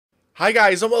Hi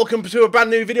guys and welcome to a brand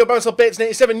new video about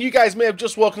Bits87. You guys may have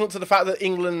just woken up to the fact that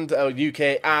England or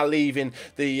UK are leaving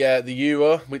the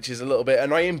Euro, which is a little bit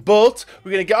annoying, but we're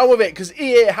going to get on with it because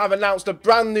EA have announced a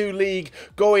brand new league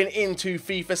going into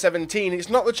FIFA 17. It's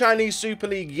not the Chinese Super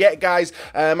League yet, guys.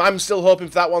 I'm still hoping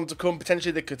for that one to come,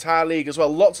 potentially the Qatar League as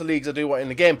well. Lots of leagues I do want in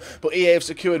the game, but EA have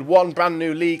secured one brand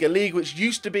new league, a league which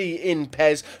used to be in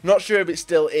PES, not sure if it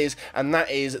still is, and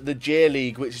that is the J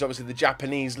League, which is obviously the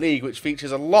Japanese league, which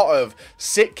features a lot of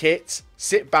sick kits,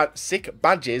 sick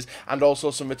badges, and also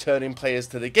some returning players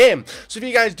to the game. So if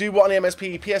you guys do want any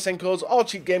MSP, PSN codes, or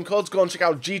cheap game codes, go and check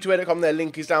out g2a.com. Their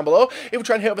link is down below. If we're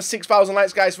trying to hit over 6,000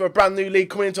 likes, guys, for a brand new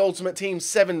league coming into Ultimate Team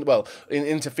 7, well,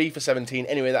 into FIFA 17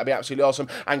 anyway, that'd be absolutely awesome.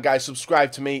 And guys,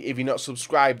 subscribe to me if you're not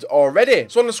subscribed already.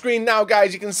 So on the screen now,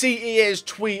 guys, you can see EA's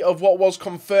tweet of what was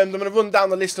confirmed. I'm going to run down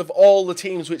the list of all the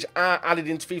teams which are added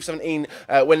into FIFA 17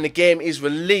 when the game is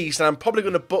released, and I'm probably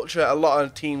going to butcher a lot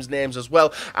of teams' names as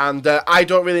well. And I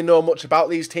don't really know much about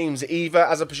these teams either,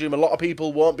 as I presume a lot of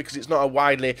people won't, because it's not a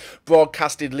widely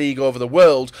broadcasted league over the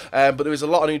world, but there is a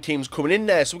lot of new teams coming in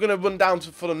there, so we're going to run down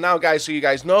for them now, guys, so you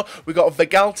guys know. We've got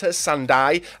Vegalta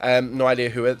Sandai, no idea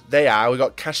who they are. We've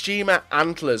got Kashima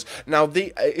Antlers. Now,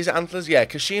 is it Antlers? Yeah,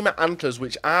 Kashima Antlers,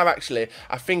 which are actually,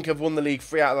 I think, have won the league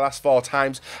 3 out of the last 4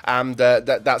 times, and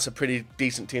that's a pretty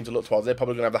decent team to look towards. They're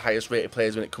probably going to have the highest rated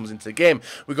players when it comes into the game.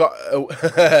 We've got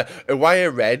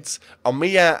Iwaya Reds,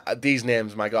 Omiya, these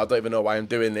names, my god, I don't even know why I'm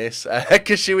doing this.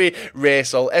 Kashui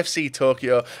Reysol, FC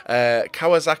Tokyo,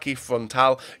 Kawasaki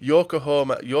Frontal,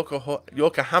 Yokohama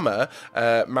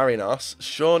Marinos,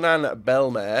 Shonan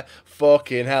Belmare.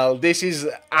 Fucking hell, this is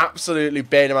absolutely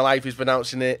bane of my life is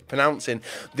pronouncing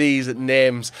these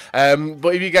names.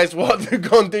 But if you guys want to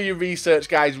go and do your research,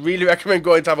 guys, really recommend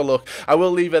going to have a look. I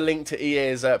will leave a link to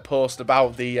EA's post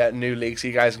about the new league so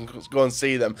you guys can go and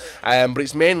see them. But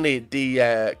it's mainly the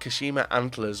Kashima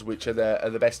Antlers which are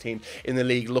the best team in the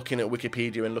league. Looking at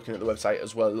Wikipedia and looking at the website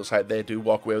as well, it looks like they do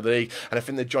walk away with the league, and I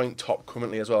think they're joint top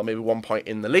currently as well, maybe 1 point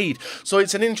in the lead. So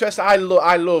it's an interest. I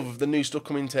love the new stuff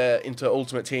coming into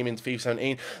Ultimate Team, into FIFA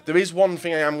 17. There is one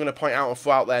thing I am going to point out and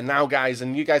throw out there now, guys,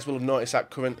 and you guys will have noticed that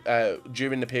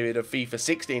during the period of FIFA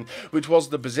 16, which was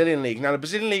the Brazilian League. Now, the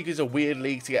Brazilian League is a weird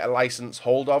league to get a license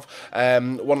hold of.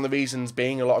 One of the reasons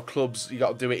being a lot of clubs, you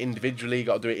got to do it individually, you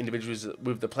got to do it individually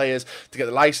with the players to get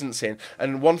the license in.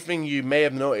 And one thing you may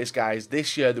have noticed, guys,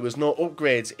 this year there was no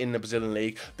upgrades in the Brazilian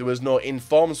League, there was no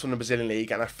informs from the Brazilian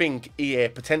League, and I think EA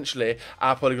potentially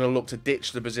are probably going to look to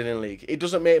ditch the Brazilian League. It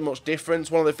doesn't make much difference.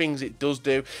 One of the things it does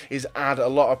do is add a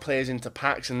lot of players into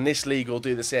packs, and this league will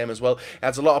do the same as well. It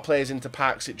adds a lot of players into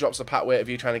packs, it drops the pack weight of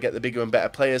you trying to get the bigger and better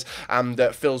players, and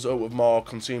fills it up with more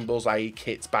consumables, i.e.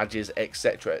 kits, badges,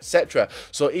 etc, etc.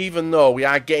 So even though we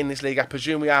are getting this league, I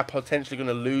presume we are potentially going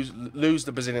to lose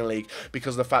the Brazilian League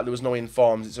because of the fact there was no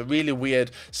informs. It's a really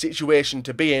weird situation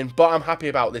to be in, but I'm happy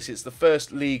about this. It's the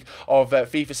first league of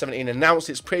FIFA 17 announced.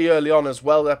 It's pretty early on as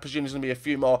well. I presume there's going to be a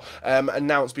few more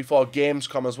announced before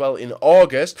Gamescom as well in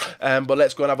August, but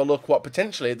let's go and have a look what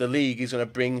potentially the league is going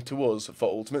to bring to us for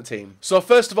Ultimate Team. So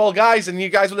first of all, guys, and you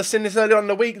guys will have seen this earlier on in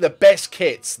the week, the best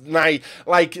kits. Now,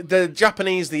 like the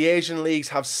Japanese, the Asian leagues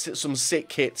have some sick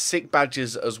kits, sick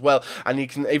badges as well, and you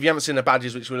can, if you haven't seen the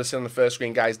badges, which we'll have seen on the first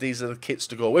screen, guys, these are the kits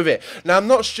to go with it. Now, I'm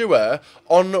not sure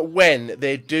on when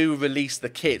they do release the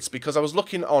kits, because I was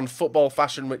looking on Football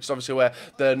Fashion, which is obviously where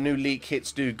the new league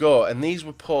kits do go, and these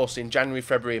were posted in January,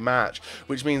 February, March,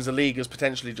 which means the league has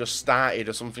potentially just started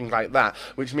or something like that,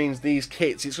 which means these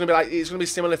kits, it's going to be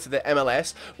similar to the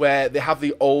MLS, where they have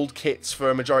the old kits for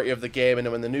a majority of the game, and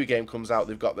then when the new game comes out,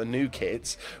 they've got the new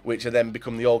kits, which are then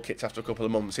become the old kits after a couple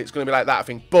of months. It's going to be like that, I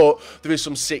think, but there is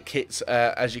some sick kits,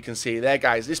 as you can see there,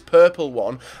 guys. This purple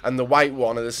one and the white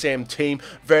one are the same team.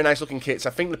 Very nice looking kits. I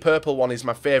think the purple one is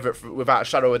my favourite, without a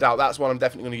shadow of a doubt. That's one I'm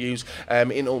definitely going to use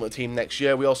in Ultimate Team next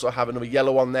year. We also have another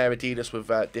yellow one there, Adidas, with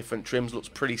different trims. Looks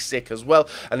pretty sick as well,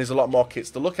 and there's a lot more kits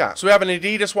to look at. So we have an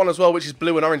Adidas one as well, which is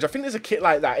blue and orange. I think there's a kit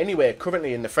like that anyway,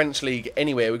 currently in the French league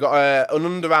anyway. We've got an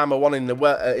Under Armour one in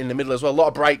the middle as well. A lot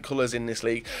of bright colours in this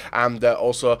league, and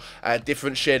also a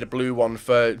different shade of blue one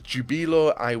for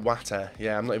Jubilo Iwata.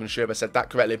 Yeah, I'm not even sure if I said that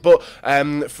correctly, but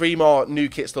 3 more new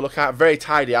kits to look at. Very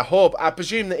tidy. I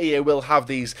presume that EA will have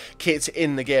these kits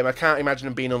in the game. I can't imagine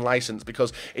them being unlicensed,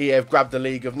 because EA have grabbed the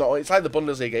league of, it's like the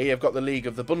Bundesliga. EA have got the league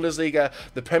of the Bundesliga,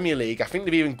 the Premier League. I think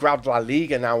they've even grabbed La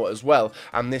Liga now as well,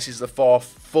 and this is the 4th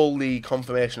full league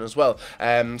confirmation as well.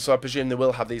 So I presume they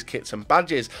will have these kits and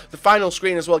badges. The final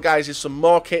screen as well, guys, is some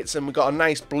more kits, and we've got a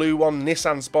nice blue one,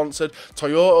 Nissan sponsored,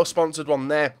 Toyota sponsored one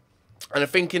there. And I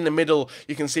think in the middle,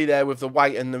 you can see there with the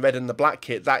white and the red and the black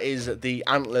kit, that is the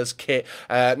Antlers kit.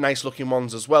 Nice looking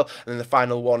ones as well. And then the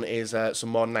final one is some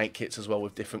more night kits as well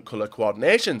with different colour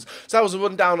coordinations. So that was a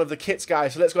rundown of the kits,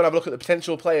 guys. So let's go and have a look at the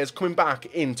potential players coming back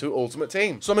into Ultimate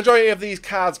Team. So majority of these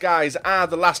cards, guys, are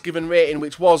the last given rating,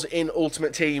 which was in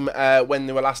Ultimate Team when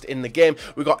they were last in the game.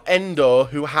 We've got Endo,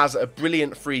 who has a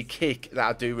brilliant free kick that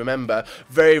I do remember.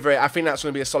 Very, I think that's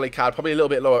going to be a solid card. Probably a little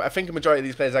bit lower. I think a majority of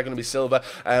these players are going to be silver,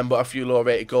 but a few lower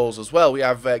rated goals as well. We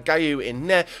have Gayu in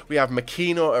net, we have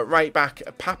Makino at right back,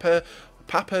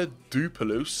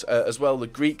 Papadopoulos as well, the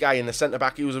Greek guy in the centre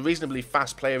back. He was a reasonably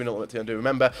fast player in Ultimate Team, I do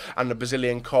remember, and the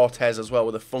Brazilian Cortez as well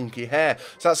with the funky hair.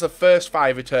 So that's the first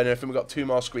 5 returner. I think we've got 2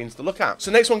 more screens to look at.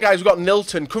 So next one, guys, we've got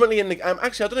Nilton, currently in the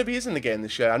actually I don't know if he is in the game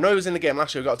this year. I know he was in the game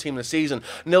last year. We've got a team of the season.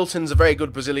 Nilton's a very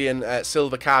good Brazilian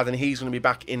silver card, and he's going to be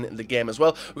back in the game as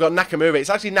well. We've got Nakamura. It's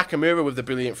actually Nakamura with the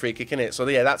brilliant free kick in it. So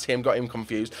yeah, that's him. Got him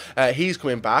confused. He's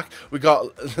coming back. We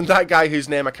got that guy whose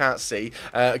name I can't say.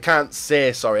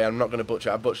 Sorry, I'm not going to butcher.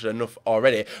 I butchered enough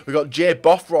already. We've got Jay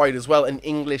Bothroyd as well, an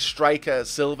English striker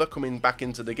silver coming back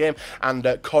into the game, and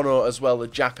Kono as well, the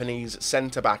Japanese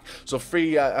centre back. So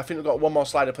 3. I think we've got 1 more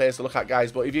slide of players to look at,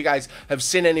 guys. But if you guys have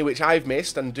seen any which I've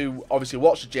missed and do obviously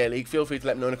watch the J League, feel free to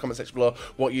let me know in the comment section below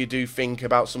what you do think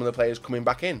about some of the players coming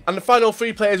back in. And the final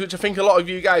 3 players, which I think a lot of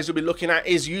you guys will be looking at,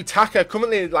 is Yutaka,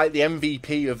 currently like the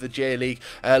MVP of the J League.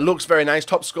 Looks very nice,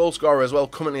 top goal scorer as well,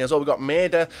 currently as well. We've got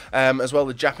Maeda as well,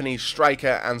 the Japanese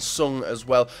striker, and Sung as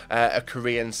well, a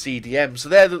Korean CDM. So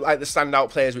they're like the standout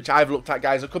players which I've looked at,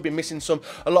 guys. I could be missing some.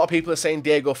 A lot of people are saying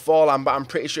Diego Forlan, but I'm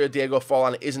pretty sure Diego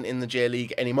Forlan isn't in the J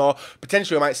League anymore.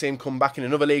 Potentially we might see him come back in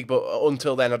another league, but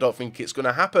until then I don't think it's going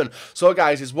to happen. So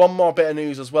guys, there's one more bit of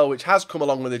news as well which has come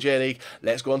along with the J League.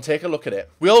 Let's go and take a look at it.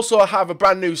 We also have a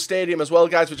brand new stadium as well,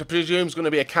 guys, which I presume is going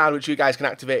to be a card which you guys can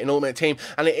activate in Ultimate Team,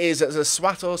 and it is the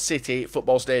Swato City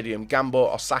Football Stadium,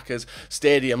 Gambo Osaka's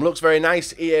stadium. Looks very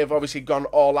nice. EA have obviously gone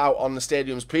all out on the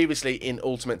stadiums previously in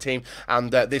Ultimate Team,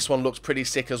 and this one looks pretty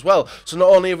sick as well. So not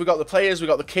only have we got the players, we've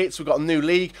got the kits, we've got a new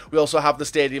league, we also have the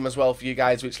stadium as well for you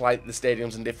guys which like the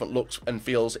stadiums and different looks and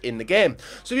feels in the game.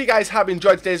 So if you guys have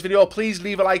enjoyed today's video, please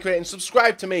leave a like, rate and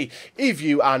subscribe to me if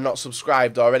you are not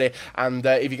subscribed already. And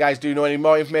if you guys do know any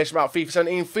more information about FIFA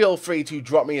 17, feel free to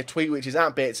drop me a tweet, which is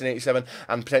at Bateson87,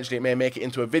 and potentially it may make it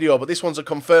into a video. But this one's a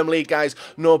confirmed league, guys.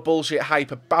 No bullshit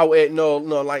hype about it. No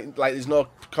like there's no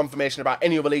confirmation about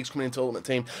any other leagues coming into Ultimate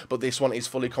Team, but this one is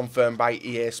fully confirmed by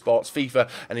EA Sports FIFA.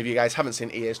 And if you guys haven't seen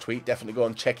EA's tweet, definitely go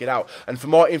and check it out. And for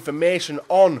more information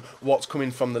on what's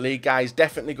coming from the league, guys,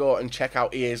 definitely go and check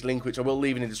out EA's link, which I will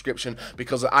leave in the description,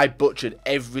 because I butchered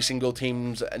every single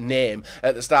team's name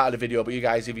at the start of the video. But you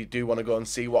guys, if you do want to go and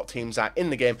see what teams are in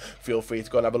the game, feel free to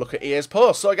go and have a look at EA's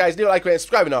post. So guys, do like, rate, and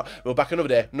subscribe. Or not, we'll back another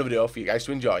day, another video for you guys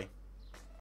to enjoy.